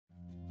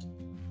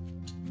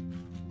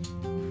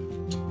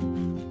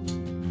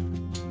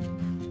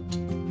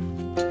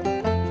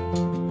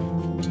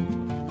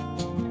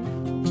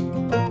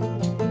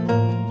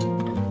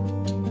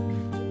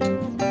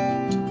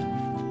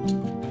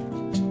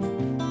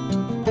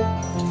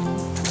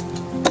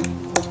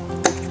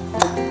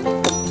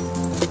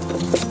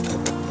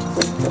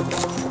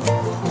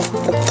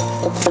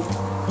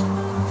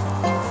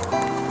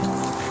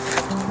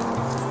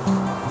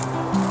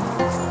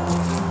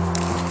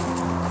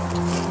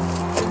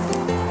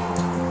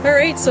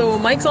Alright, so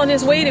Mike's on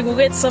his way to go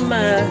get some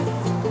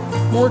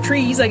more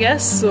trees, I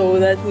guess, so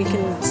that we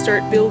can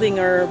start building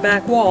our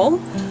back wall.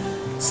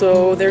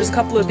 So there's a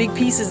couple of big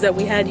pieces that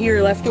we had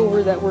here left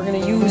over that we're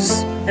going to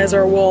use as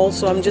our wall,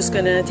 so I'm just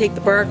going to take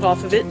the bark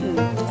off of it and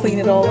clean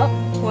it all up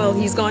while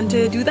he's gone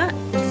to do that.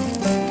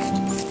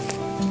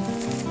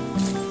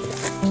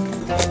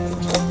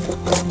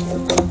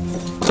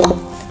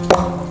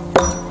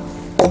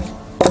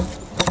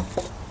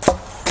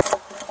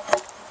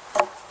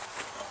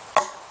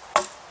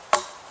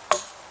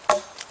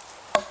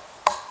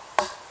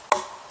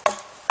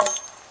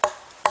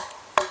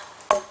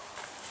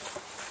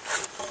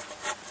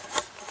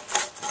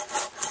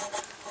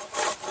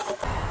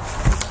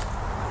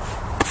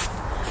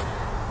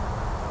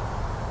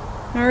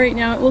 Alright,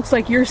 now it looks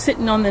like you're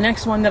sitting on the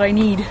next one that I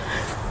need.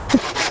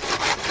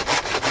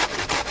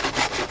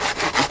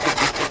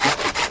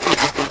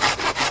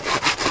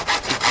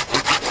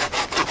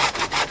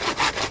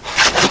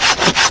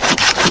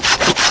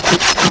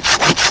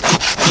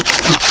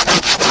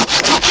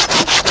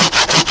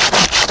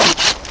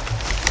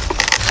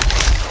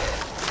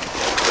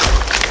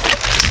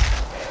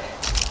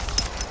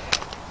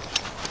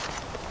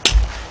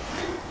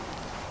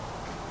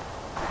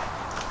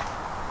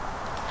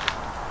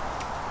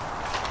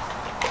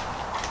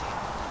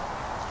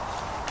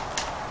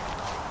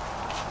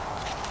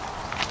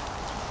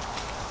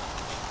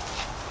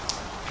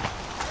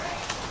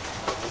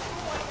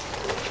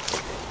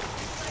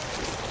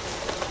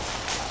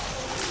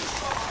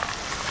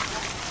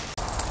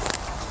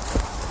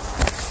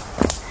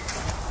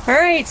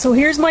 Alright, so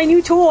here's my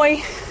new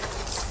toy.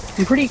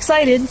 I'm pretty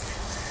excited.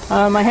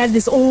 I had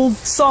this old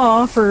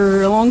saw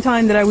for a long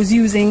time that I was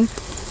using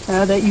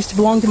that used to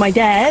belong to my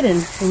dad, and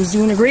it was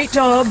doing a great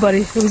job, but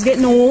it was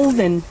getting old,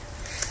 and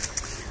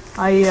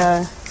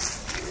I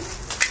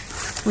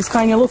was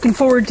kind of looking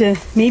forward to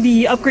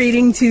maybe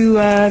upgrading to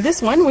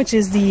this one, which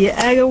is the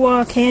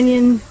Agawa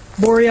Canon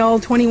Boreal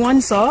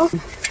 21 saw.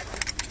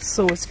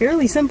 So it's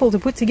fairly simple to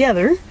put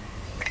together.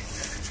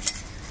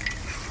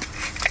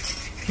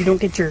 You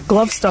don't get your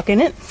glove stuck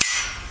in it.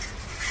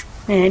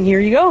 And here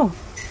you go.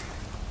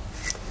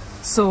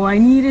 So I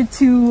needed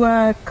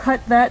to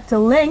cut that to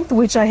length,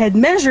 which I had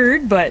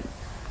measured, but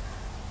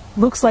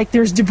looks like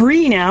there's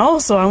debris now,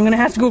 so I'm gonna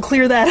have to go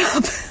clear that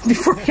up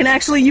before I can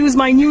actually use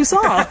my new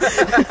saw.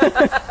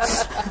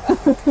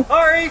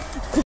 Sorry.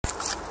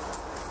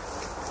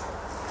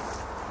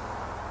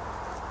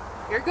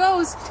 Here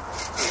goes.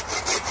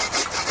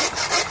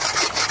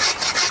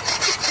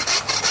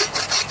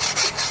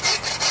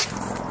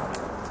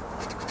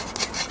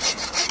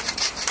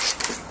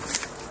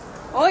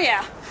 Oh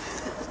yeah.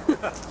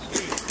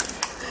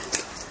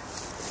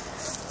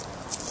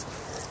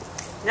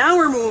 Now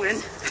we're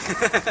moving.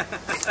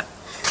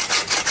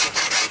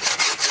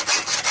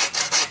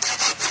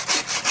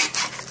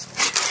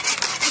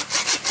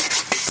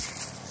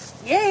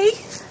 Yay!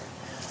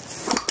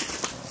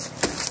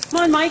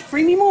 Come on, Mike,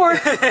 bring me more.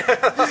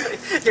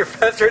 You're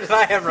faster than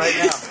I am right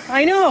now.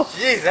 I know.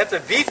 Jeez, that's a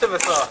beast of a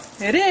saw.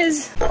 It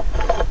is.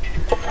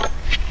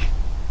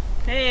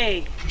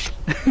 Hey.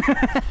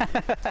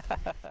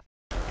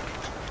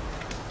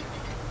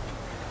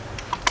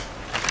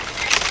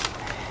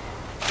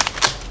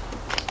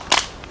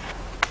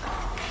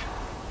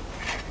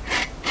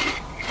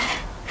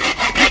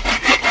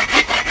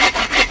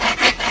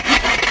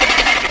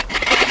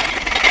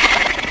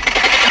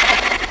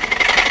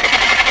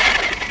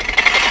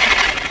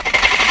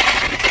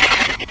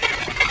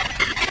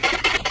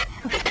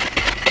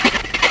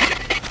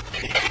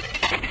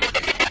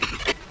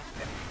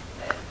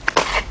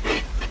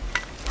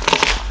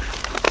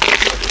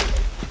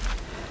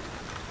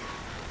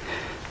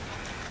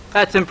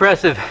 That's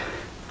impressive.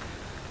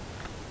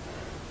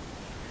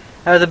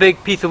 That was a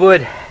big piece of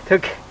wood.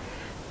 Took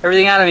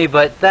everything out of me,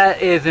 but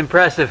that is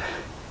impressive.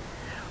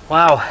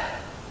 Wow.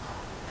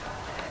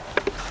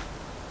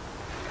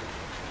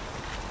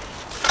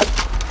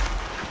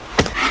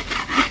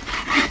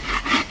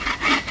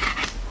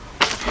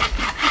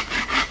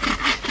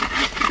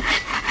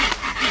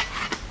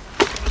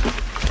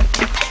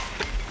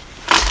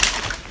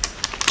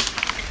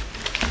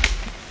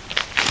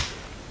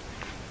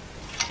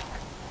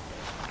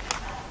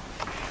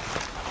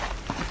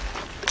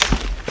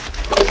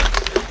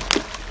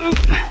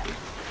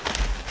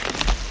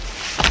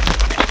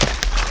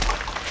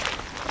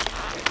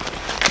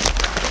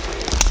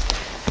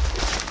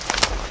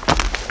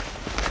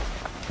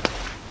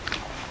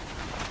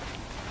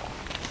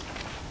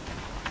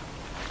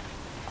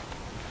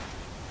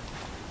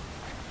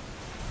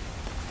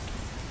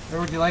 Where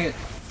would you like it?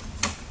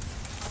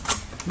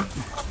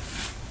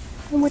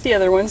 I'm with the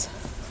other ones.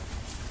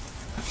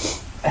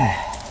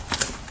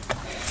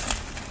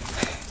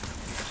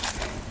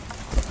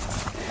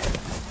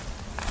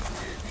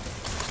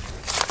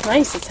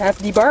 Nice, it's half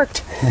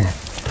debarked.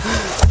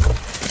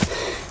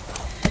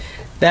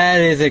 That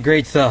is a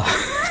great saw.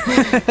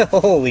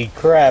 Holy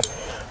crap.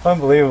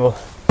 Unbelievable.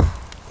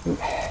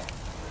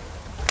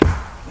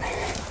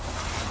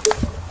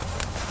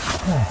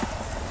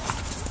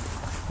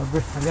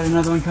 I've got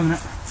another one coming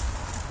up.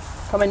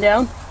 Coming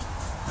down?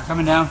 They're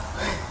coming down.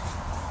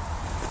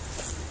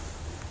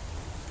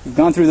 We've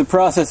gone through the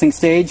processing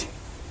stage.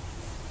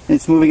 And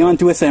it's moving on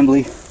to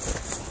assembly.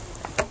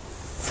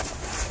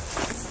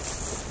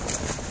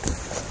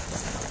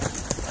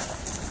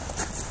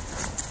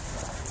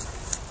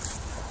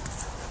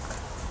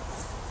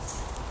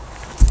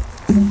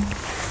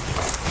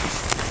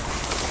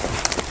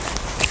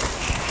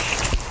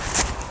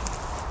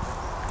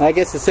 I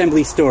guess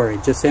assembly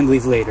storage,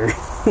 assemblies later.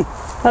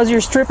 How's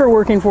your stripper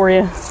working for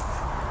you?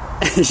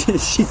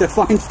 She's a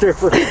fine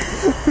stripper.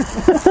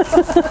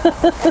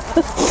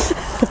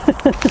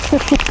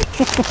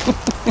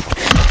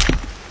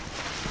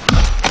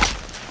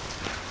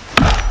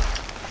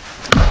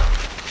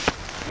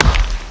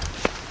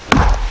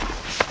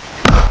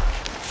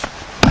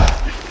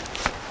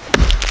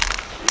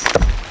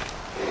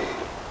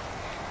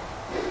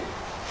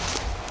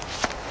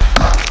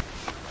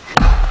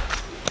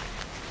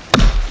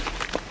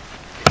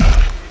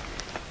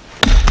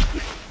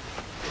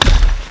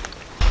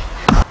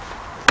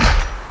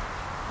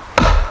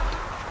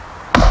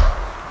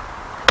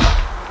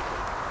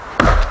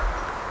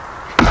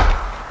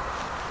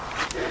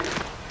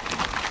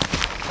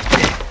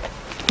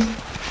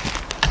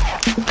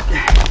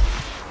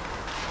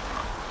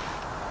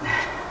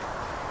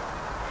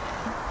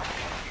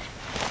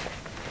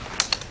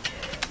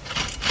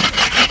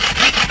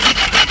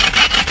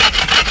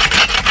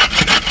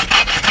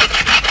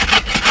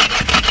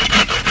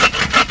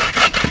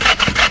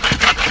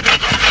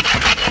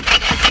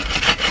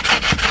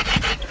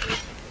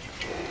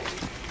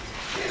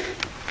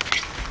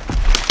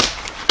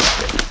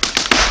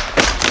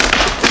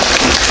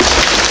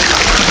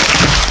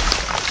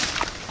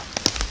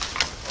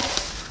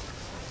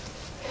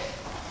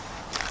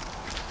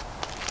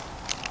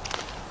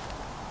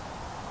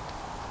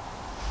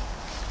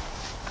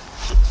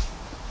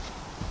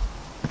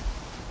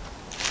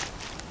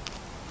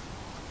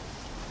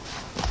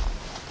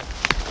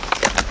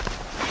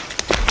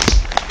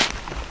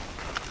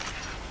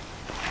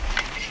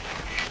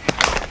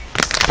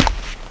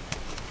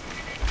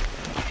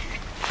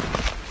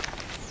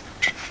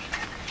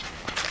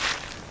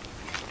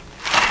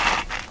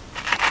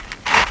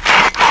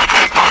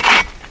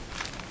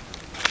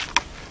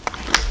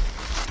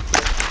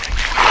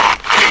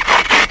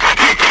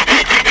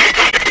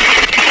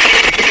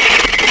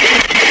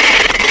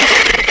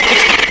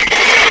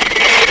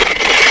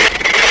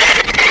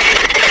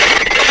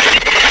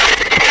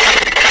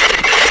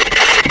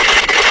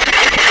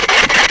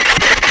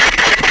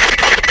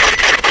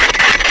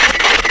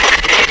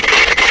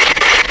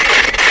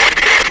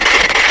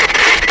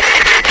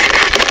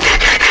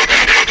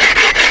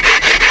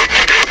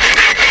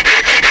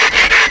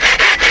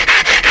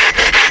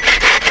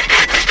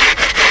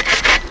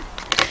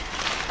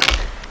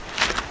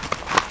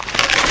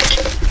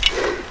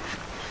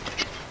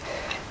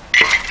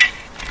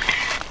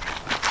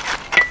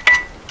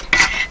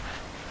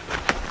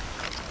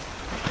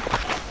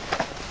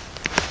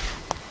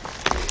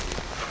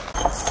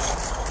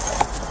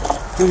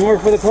 One more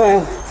for the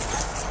pile.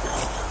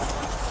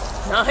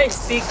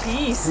 Nice big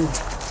piece.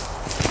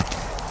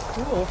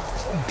 Cool.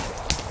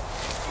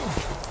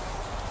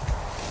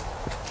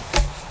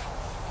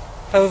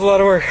 That was a lot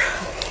of work.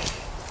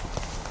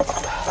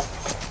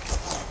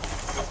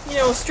 You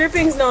know,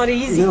 stripping's not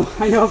easy. No,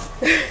 I know.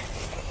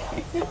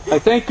 I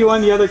thank you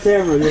on the other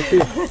camera. You'll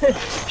see.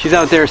 She's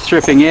out there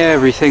stripping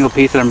every single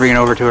piece that I'm bringing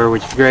over to her,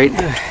 which is great.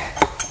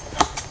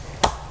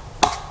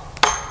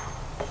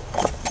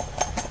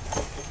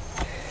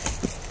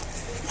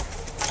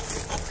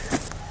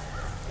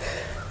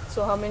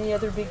 So how many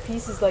other big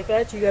pieces like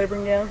that you got to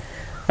bring down?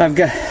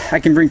 I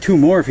can bring 2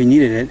 more if you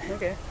needed it.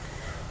 Okay.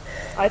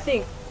 I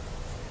think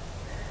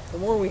the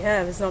more we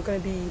have, it's not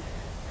going to be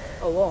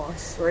a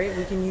loss, right?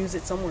 We can use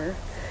it somewhere.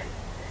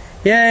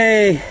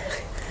 Yay!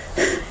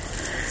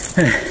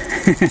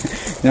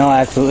 No,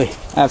 absolutely.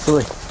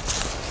 Absolutely.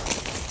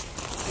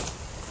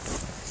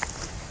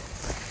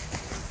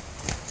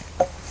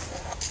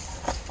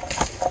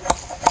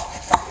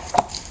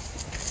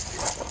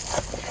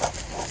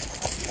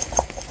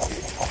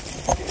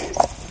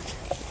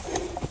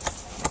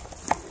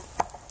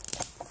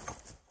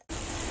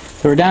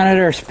 So we're down at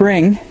our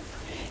spring.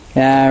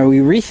 We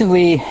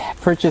recently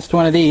purchased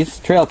one of these,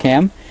 trail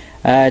cam.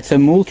 It's a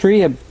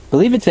Moultrie, I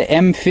believe it's a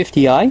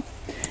M50i.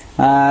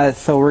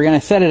 So we're going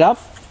to set it up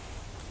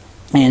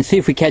and see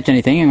if we catch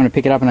anything. I'm going to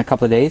pick it up in a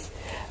couple of days.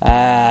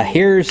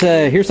 Here's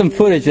some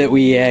footage that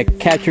we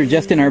captured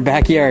just in our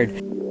backyard.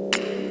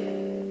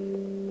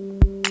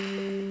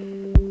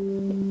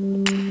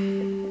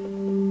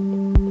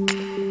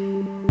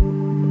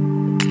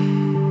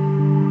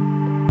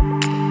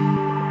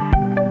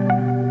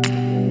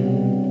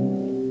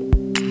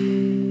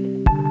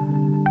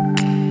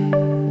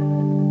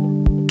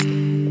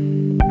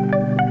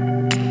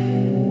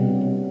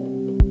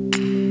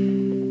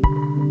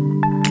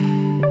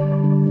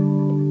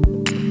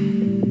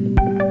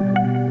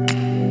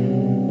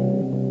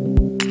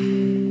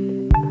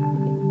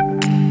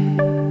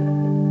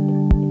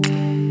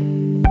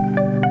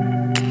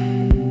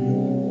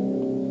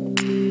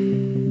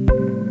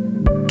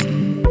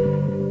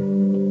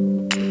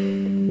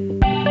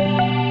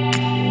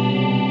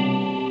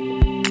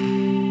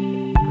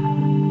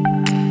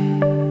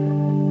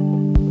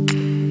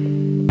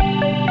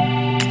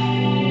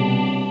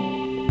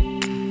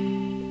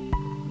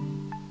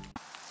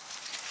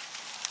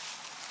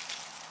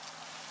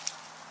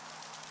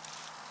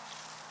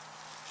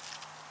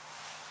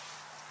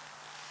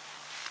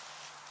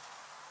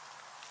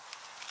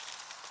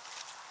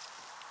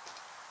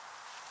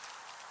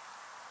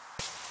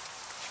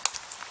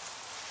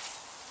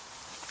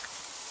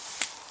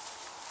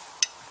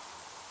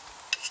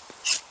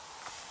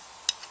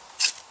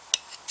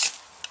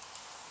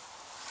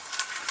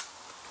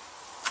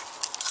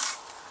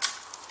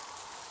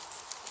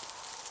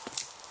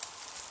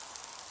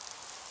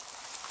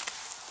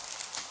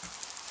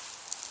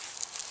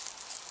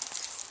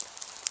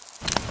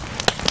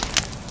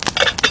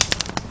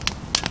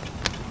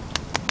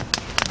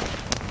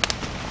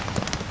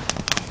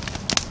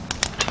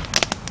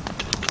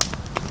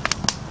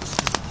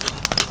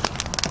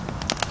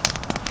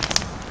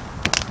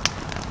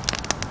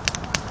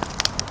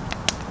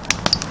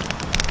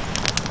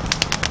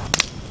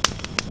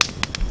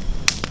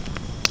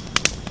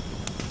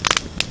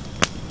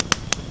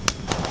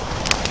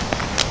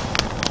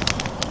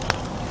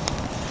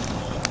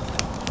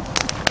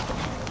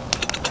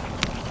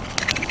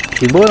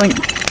 Keep boiling.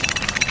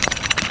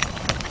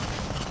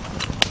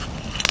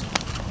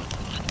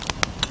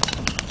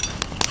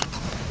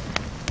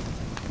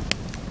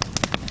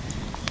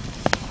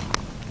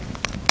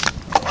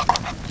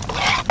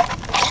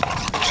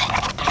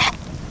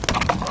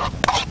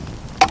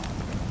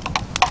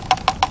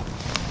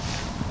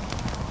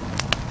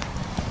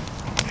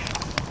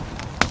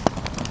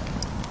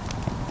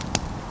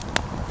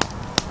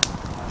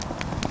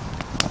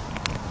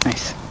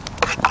 Nice.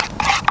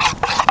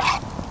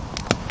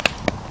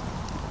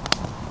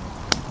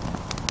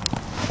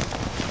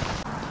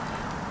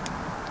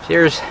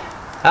 Cheers.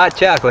 Hot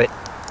chocolate.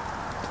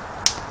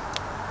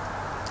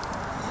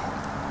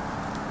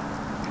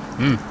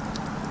 Mmm.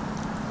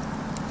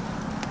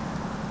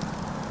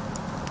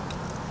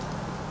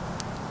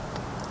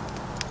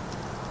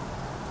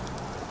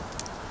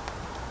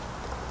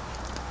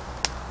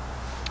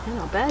 Yeah,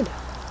 not bad.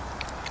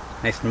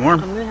 Nice and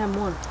warm. I'm gonna have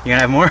more. You gonna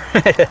have more?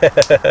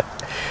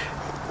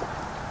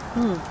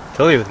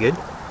 Told you it was good.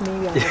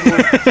 Maybe I'll have more.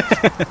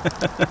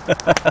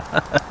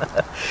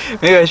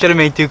 Maybe I should have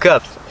made 2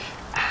 cups.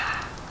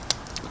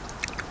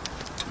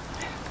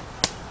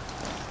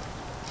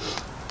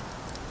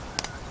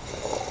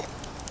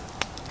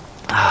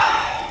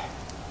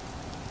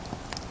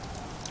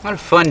 What a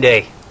fun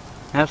day.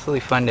 Absolutely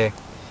fun day.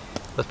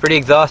 I was pretty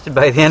exhausted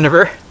by the end of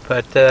her,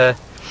 but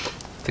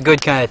it's a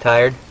good kind of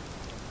tired.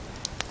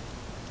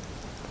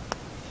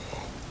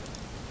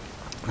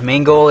 The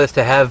main goal is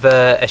to have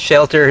a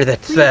shelter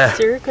that's Please,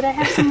 sir, could I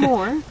have some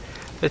more?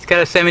 it's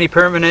kind of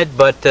semi-permanent,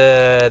 but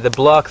that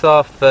blocks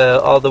off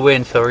all the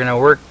wind, so we're going to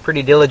work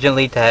pretty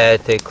diligently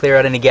to clear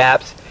out any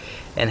gaps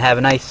and have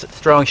a nice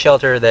strong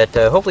shelter that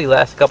hopefully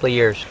lasts a couple of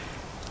years.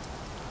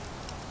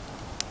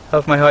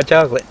 How's my hot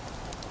chocolate?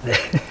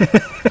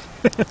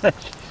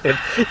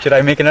 Should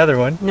I make another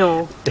one?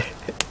 No.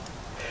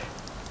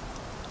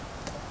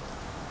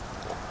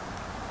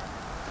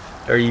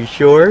 Are you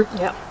sure?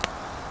 Yep.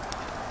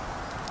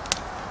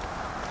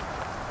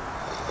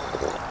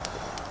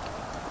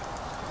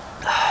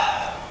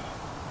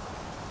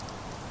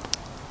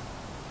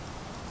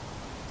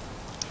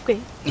 Okay.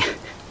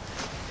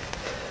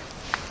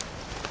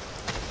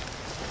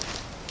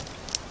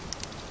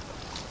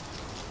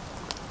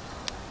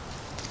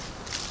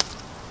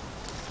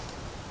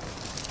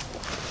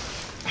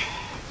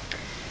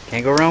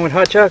 Can't go wrong with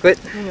hot chocolate.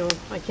 I know,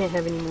 I can't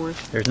have any more.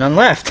 There's none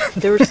left.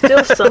 There's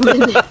still some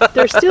in there.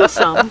 There's still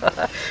some.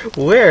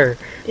 Where?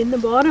 In the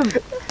bottom.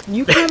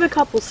 You can have a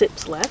couple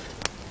sips left.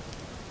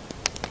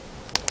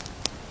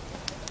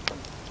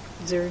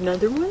 Is there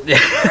another one?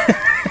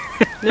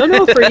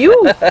 No, for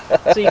you.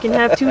 So you can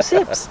have 2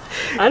 sips.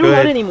 I don't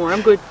want any more.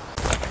 I'm good.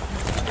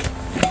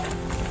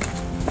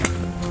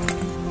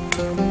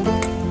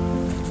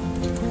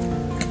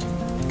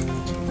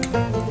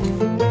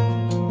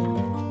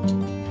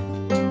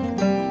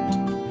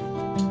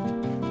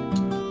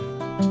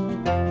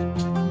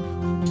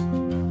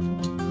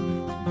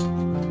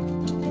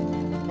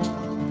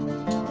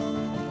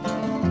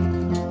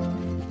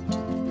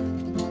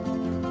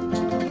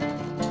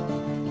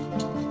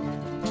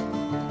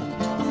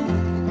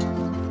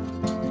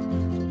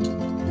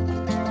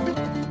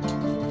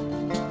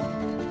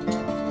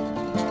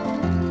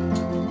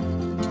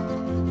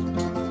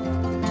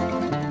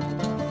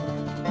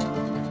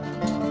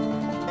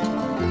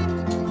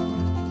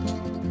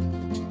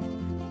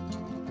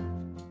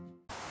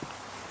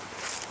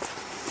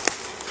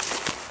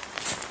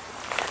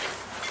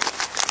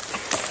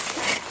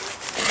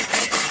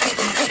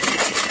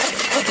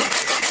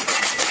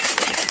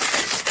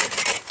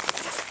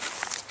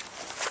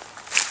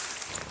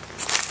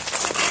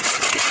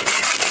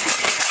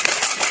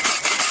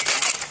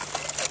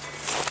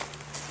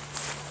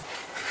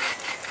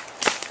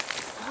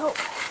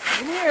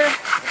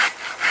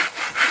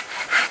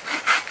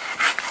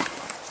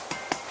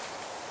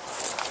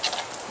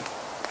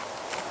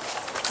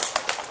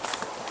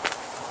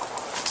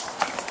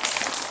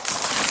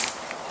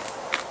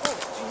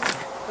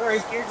 Sorry,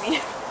 scared me. I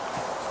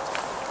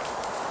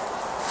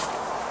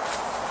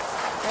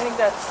think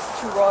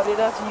that's too raw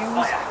data to use.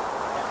 Oh, yeah.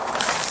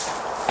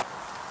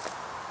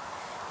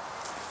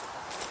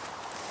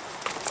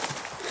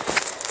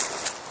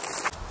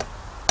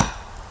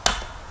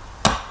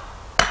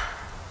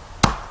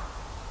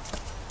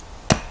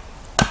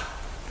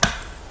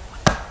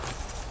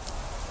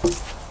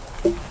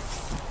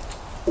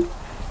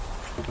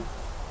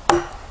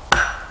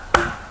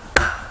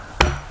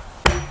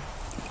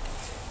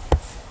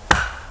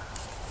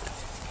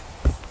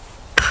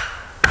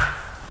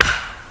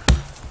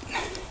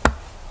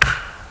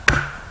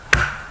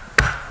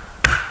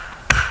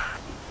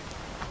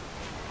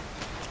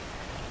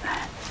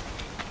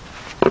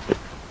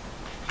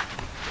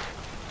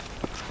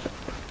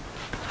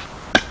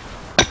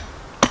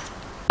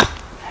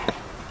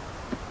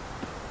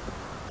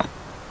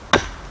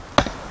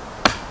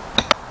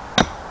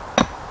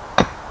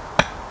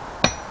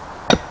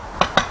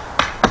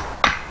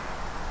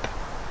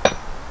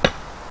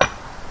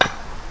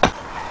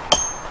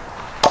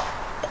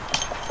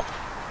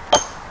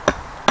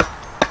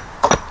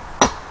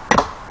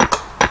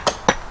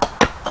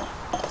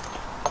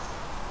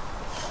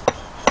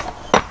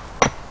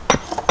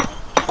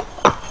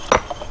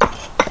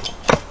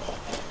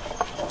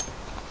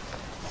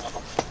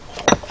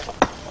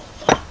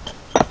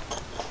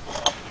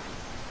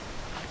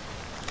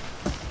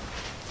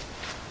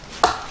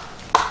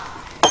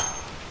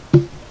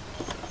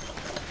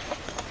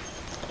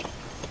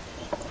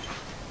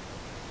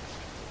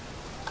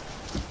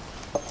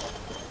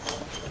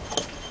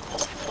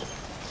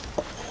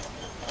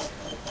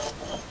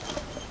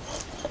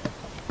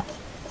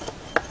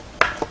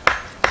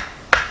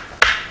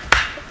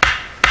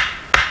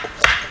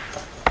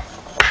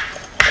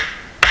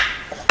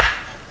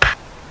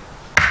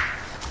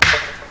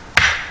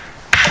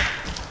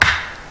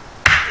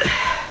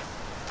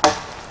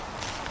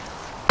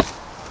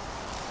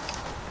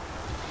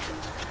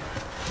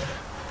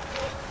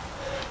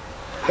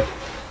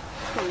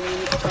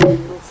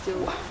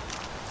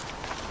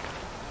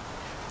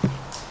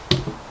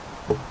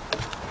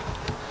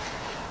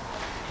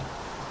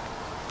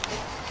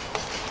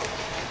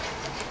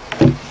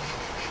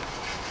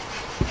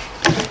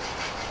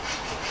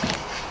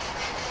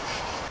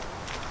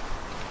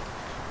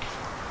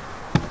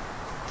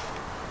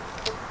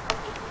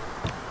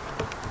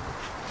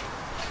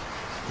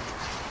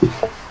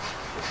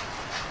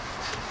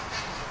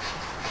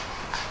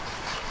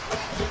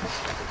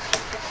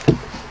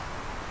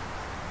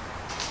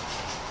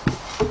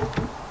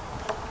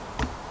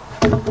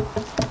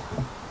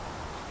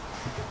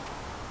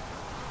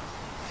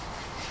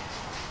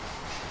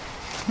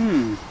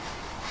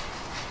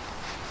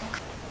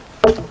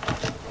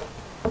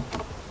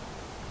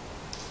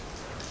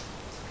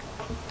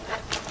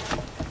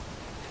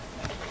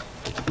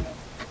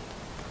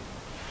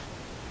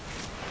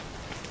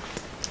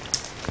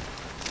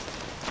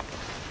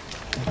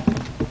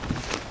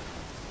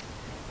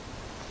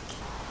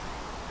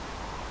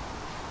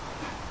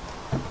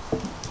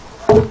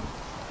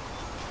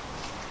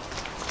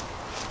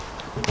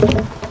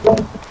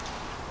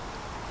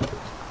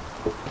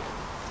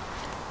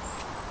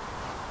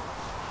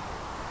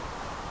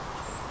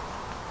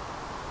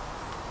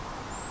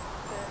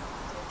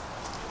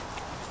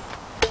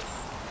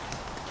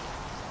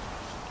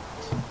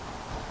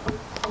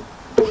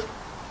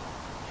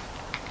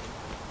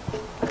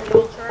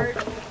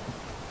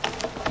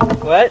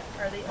 What?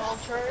 Are they all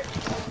charged?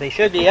 They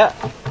should be, yeah.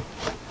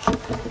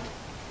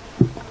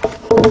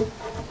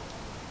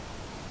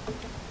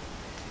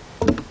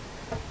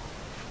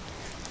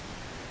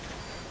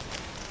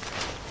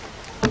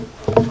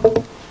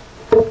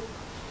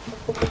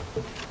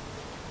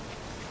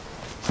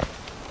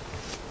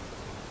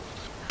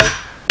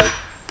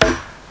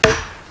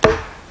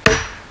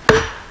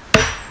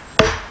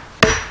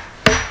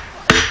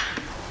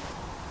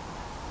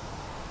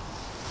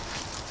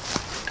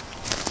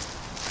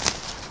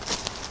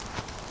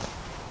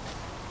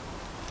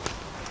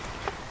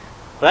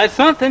 Well, that's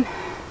something.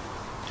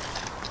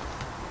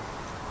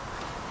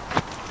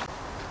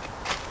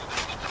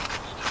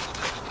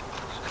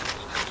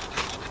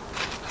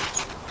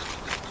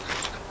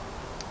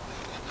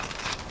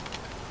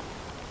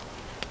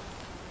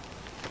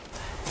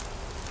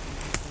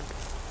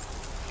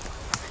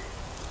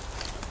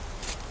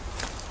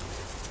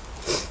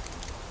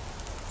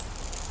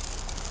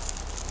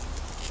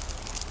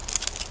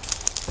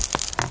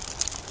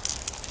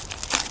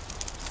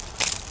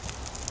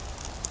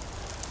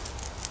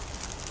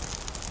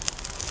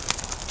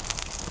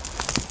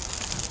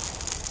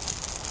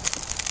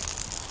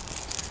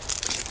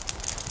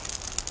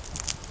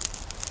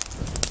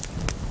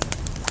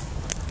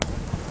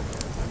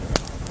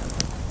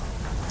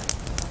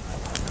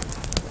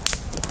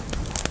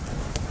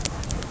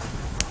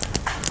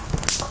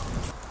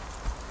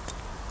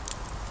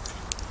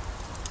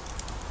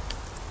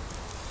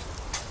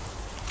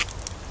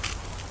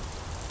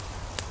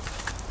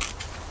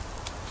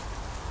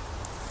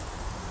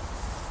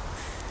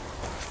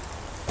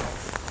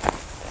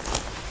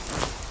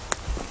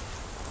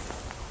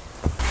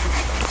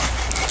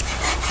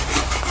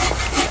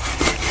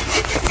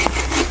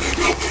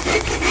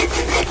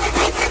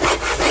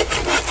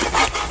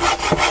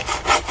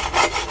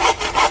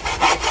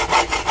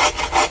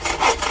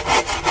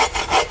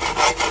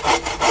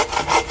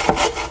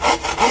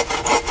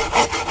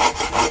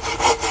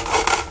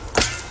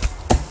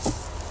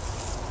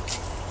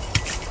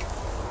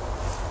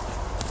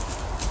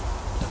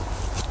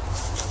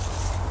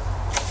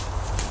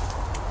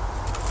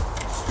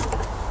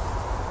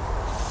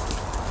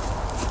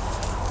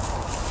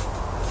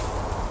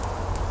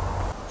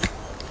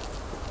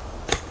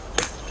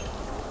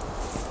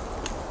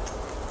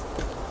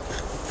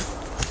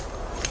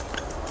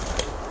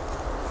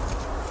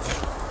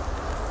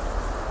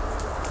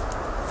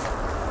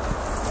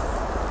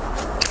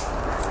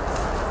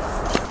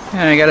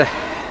 And I got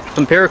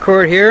some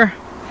paracord here,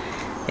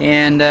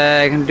 and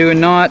I'm going to do a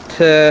knot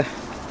to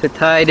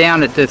tie down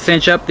to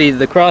cinch up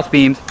the cross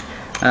beams.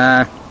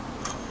 Once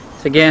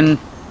again,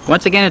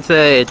 it's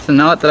a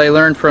knot that I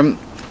learned from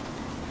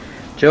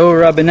Joe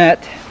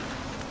Robinette,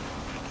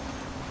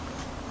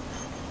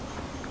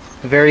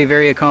 a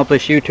very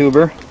accomplished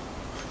YouTuber.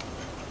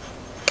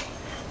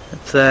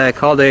 It's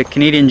called a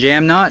Canadian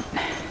jam knot,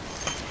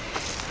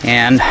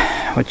 and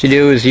what you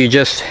do is you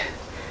just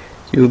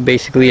do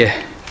basically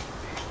a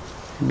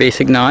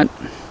basic knot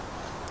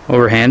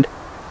overhand,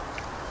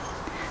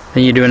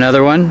 then you do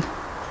another one,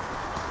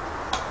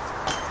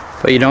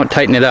 but you don't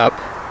tighten it up.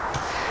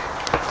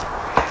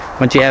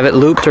 Once you have it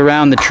looped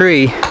around the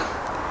tree,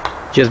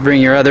 just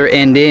bring your other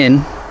end in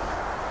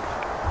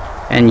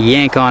and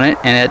yank on it,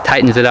 and it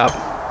tightens it up.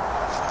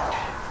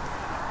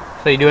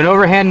 So you do an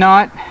overhand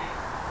knot,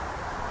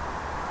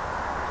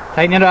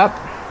 tighten it up,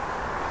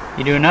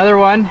 you do another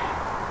one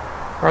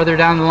farther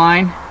down the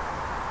line,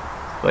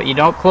 but you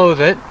don't close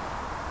it.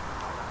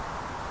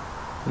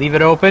 Leave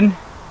it open,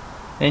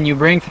 then you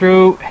bring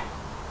through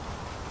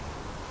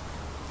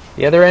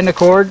the other end of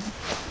cord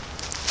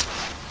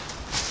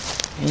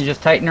and you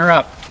just tighten her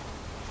up.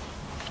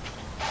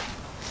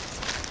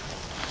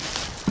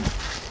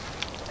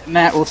 and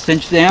that will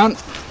cinch down.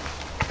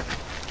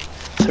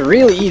 It's a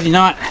really easy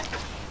knot.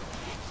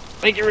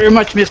 Thank you very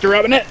much, Mr.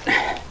 Robinette.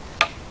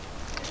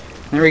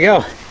 There we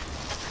go.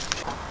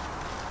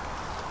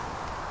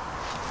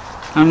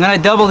 I'm going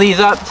to double these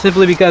up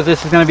simply because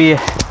this is going to be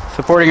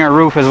supporting our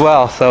roof as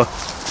well. So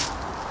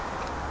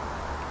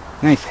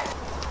nice.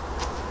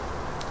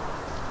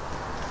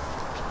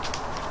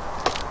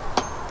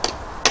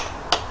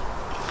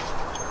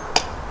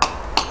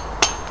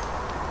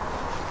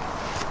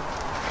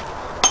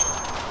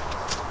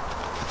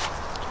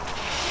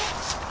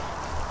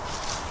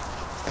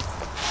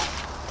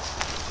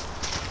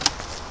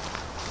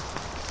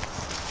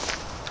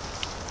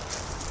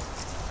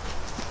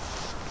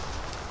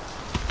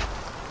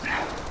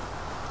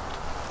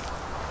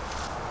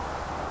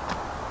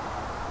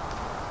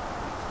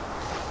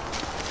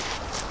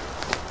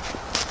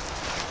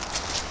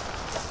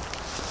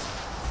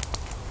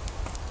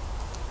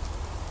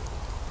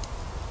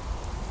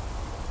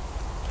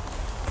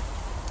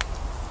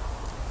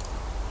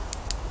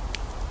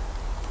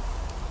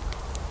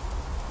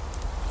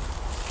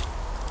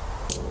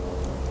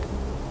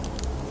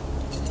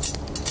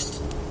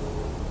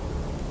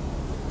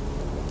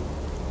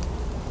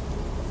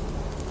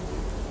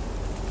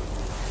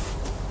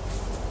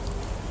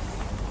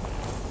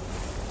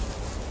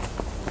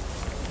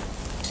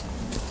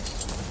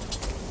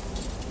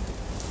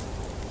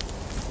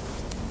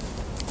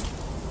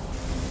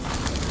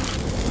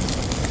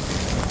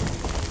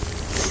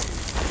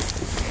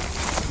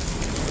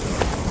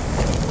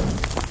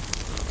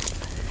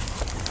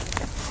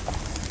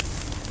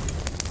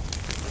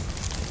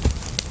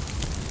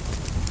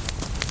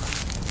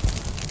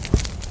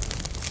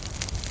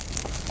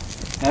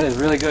 That is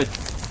really good.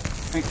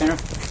 Thanks, Tanner.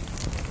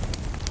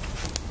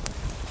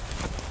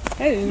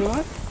 Hey, you know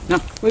what? No.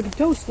 We can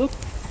toast, look.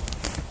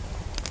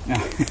 No.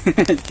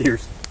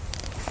 Cheers.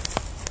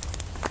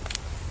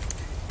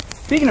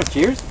 Speaking of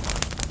cheers.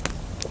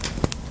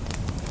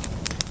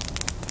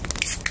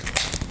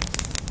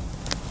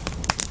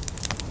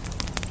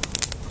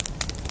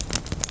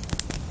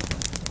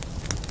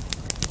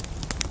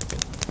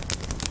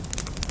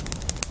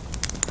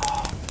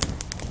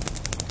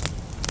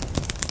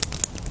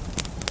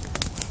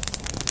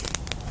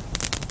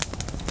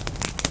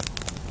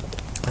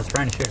 I was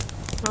trying to share.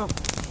 Oh.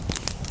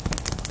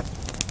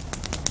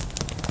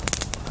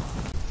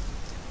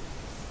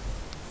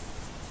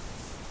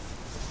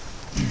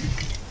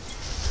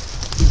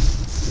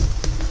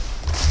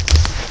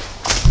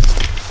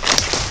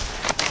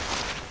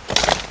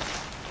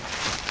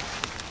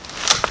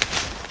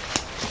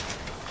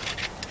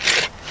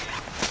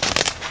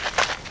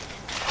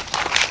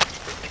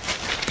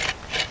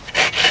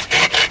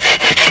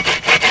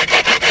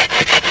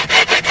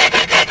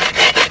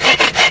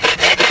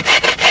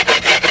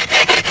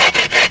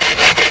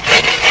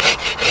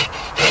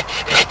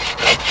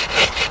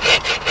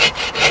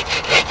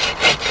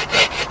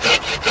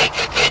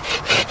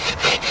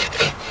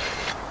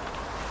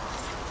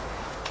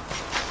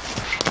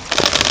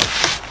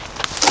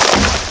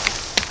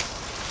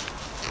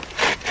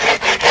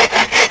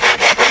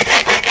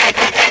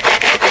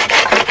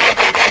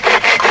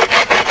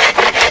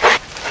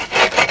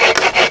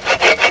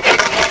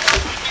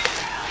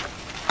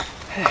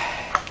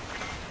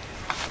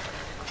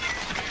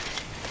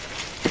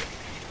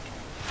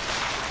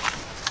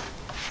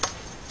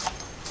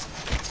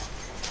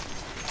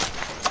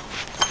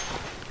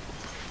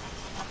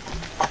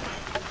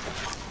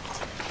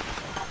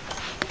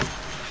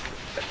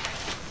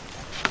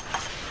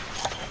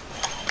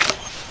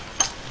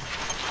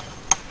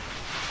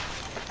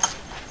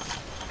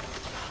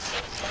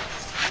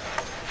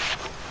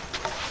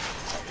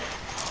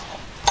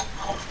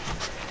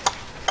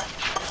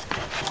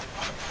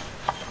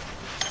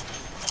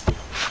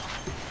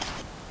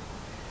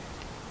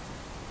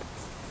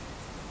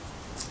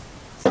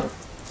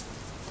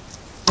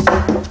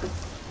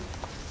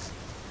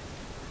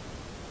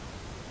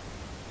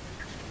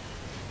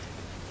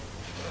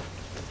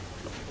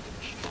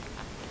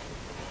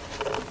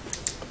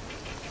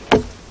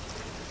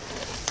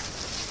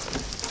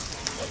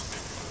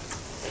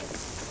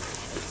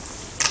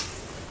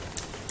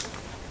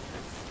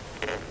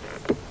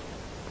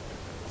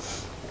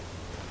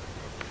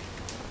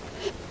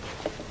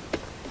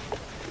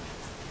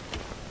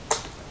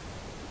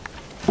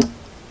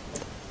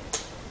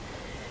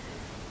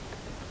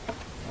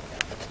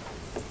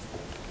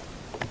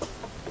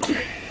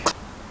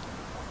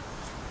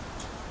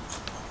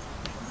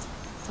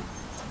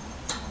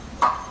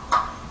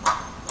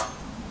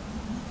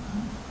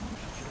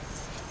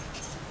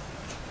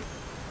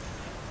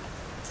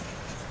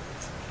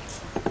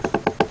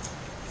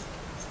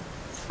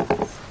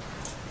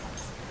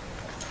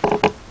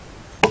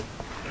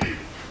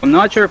 I'm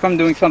not sure if I'm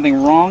doing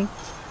something wrong,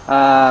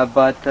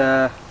 but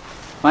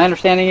my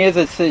understanding is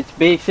it's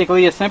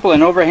basically as simple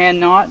an overhand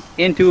knot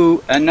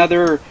into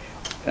another,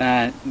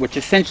 which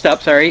is cinched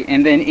up, sorry,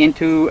 and then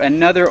into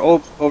another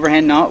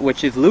overhand knot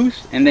which is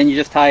loose, and then you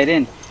just tie it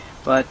in.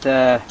 But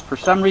for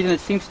some reason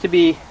it seems to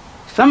be,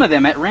 some of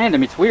them at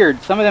random, it's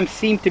weird, some of them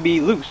seem to be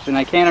loose and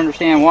I can't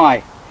understand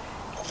why.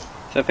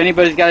 So if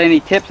anybody's got any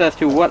tips as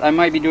to what I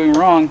might be doing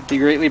wrong, it'd be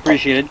greatly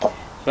appreciated.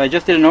 So I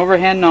just did an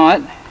overhand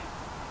knot,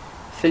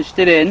 cinched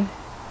it in,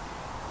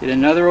 did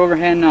another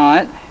overhand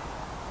knot,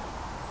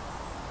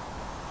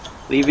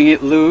 leaving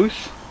it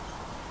loose,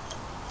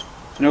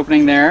 an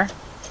opening there,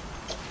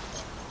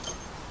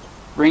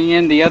 bringing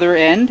in the other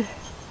end,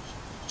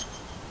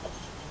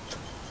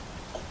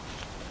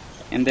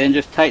 and then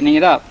just tightening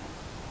it up.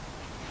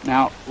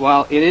 Now,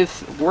 while it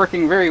is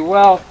working very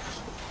well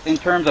in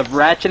terms of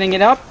ratcheting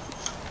it up,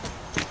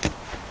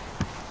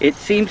 it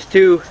seems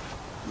to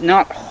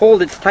not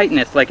hold its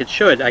tightness like it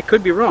should. I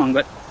could be wrong,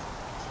 but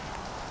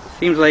it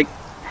seems like...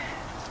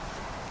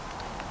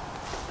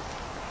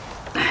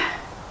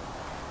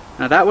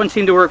 Now that one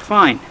seemed to work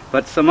fine,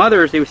 but some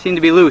others, they seem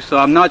to be loose, so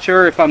I'm not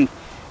sure if I'm...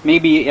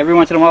 Maybe every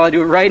once in a while I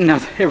do it right and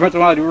every once in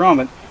a while I do it wrong,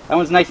 but that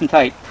one's nice and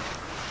tight.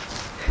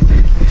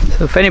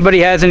 So if anybody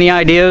has any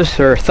ideas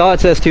or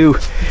thoughts as to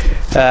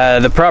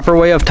the proper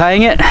way of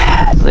tying it,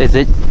 is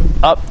it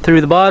up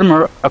through the bottom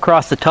or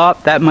across the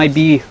top? That might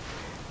be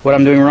what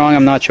I'm doing wrong,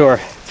 I'm not sure.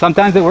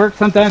 Sometimes it works,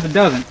 sometimes it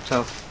doesn't,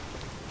 so.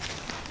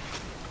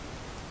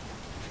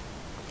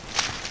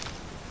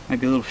 Might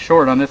be a little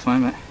short on this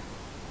one, but.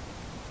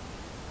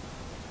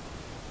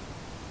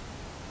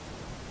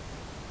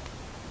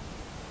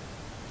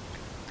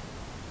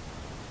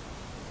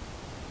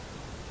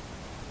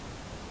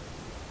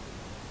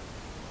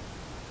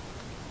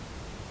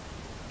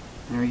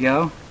 There we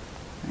go.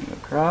 There we go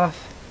across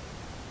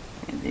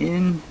and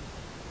in,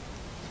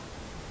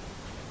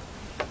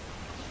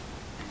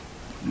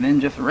 and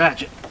then just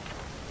ratchet.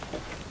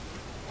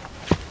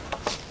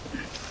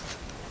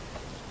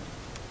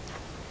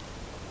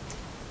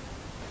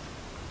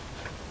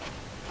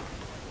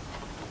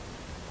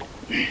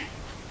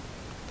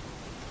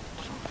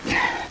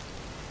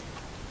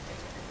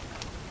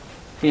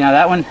 See, now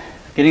that one is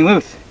getting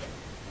loose.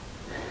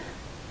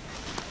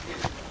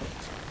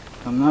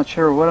 I'm not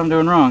sure what I'm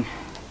doing wrong.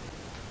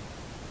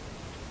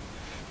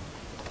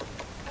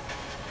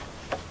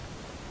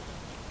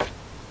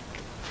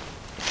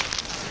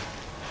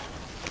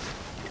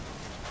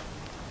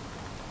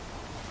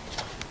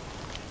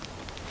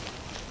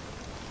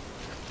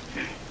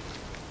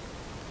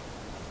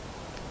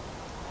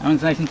 That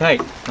one's nice and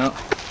tight. Well,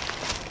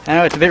 I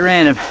know it's a bit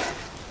random.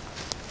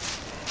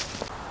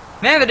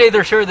 Man, the days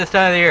are short this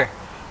time of the year.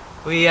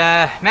 We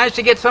managed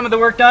to get some of the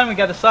work done. We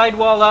got the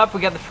sidewall up, we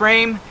got the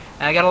frame.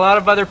 I got a lot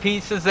of other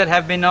pieces that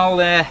have been all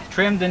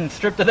trimmed and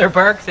stripped of their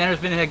bark. Sandra's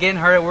been again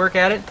hard at work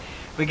at it.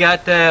 We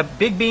got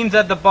big beams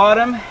at the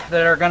bottom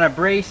that are going to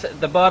brace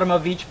the bottom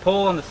of each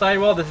pole on the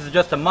sidewall. This is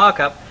just a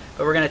mock-up,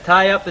 but we're going to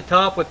tie up the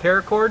top with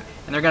paracord,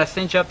 and they're going to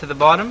cinch up to the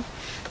bottom.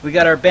 We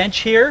got our bench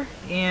here,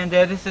 and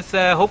this is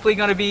hopefully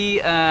going to be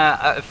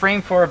a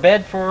frame for a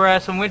bed for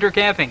some winter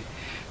camping.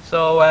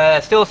 So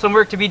still some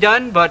work to be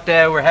done, but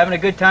we're having a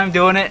good time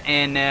doing it,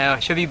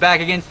 and should be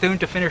back again soon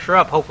to finish her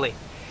up, hopefully.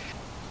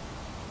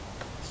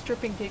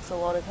 Stripping takes a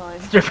lot of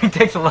time. Stripping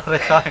takes a lot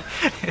of time.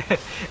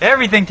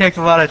 Everything takes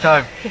a lot of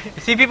time.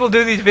 You see people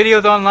do these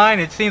videos online,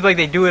 it seems like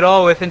they do it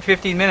all within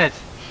 15 minutes.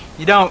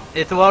 You don't.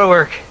 It's a lot of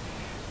work,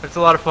 but it's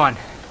a lot of fun.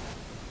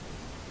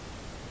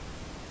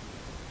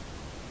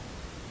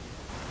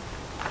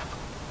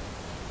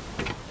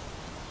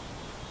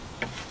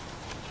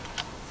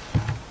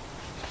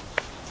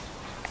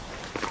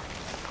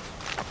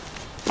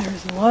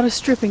 There's a lot of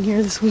stripping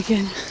here this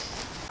weekend.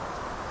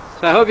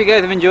 So I hope you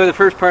guys have enjoyed the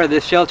first part of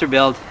this shelter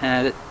build.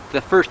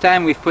 The first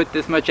time we've put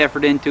this much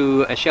effort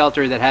into a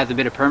shelter that has a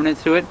bit of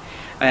permanence to it.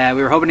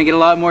 We were hoping to get a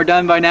lot more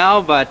done by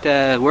now, but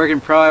work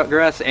in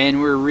progress,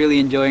 and we're really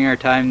enjoying our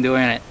time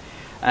doing it.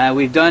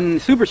 We've done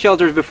super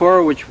shelters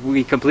before, which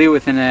we complete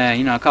within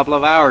a couple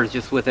of hours,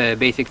 just with a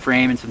basic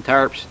frame and some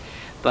tarps.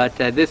 But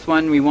this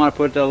one, we want to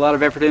put a lot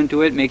of effort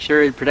into it, make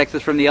sure it protects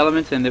us from the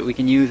elements, and that we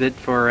can use it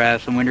for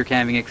some winter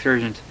camping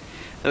excursions.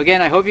 So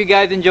again, I hope you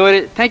guys enjoyed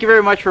it. Thank you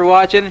very much for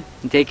watching,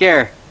 and take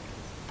care.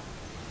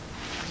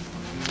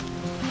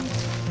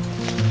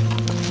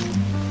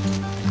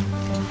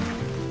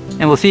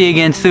 And we'll see you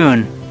again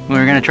soon.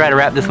 We're going to try to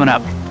wrap this one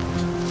up.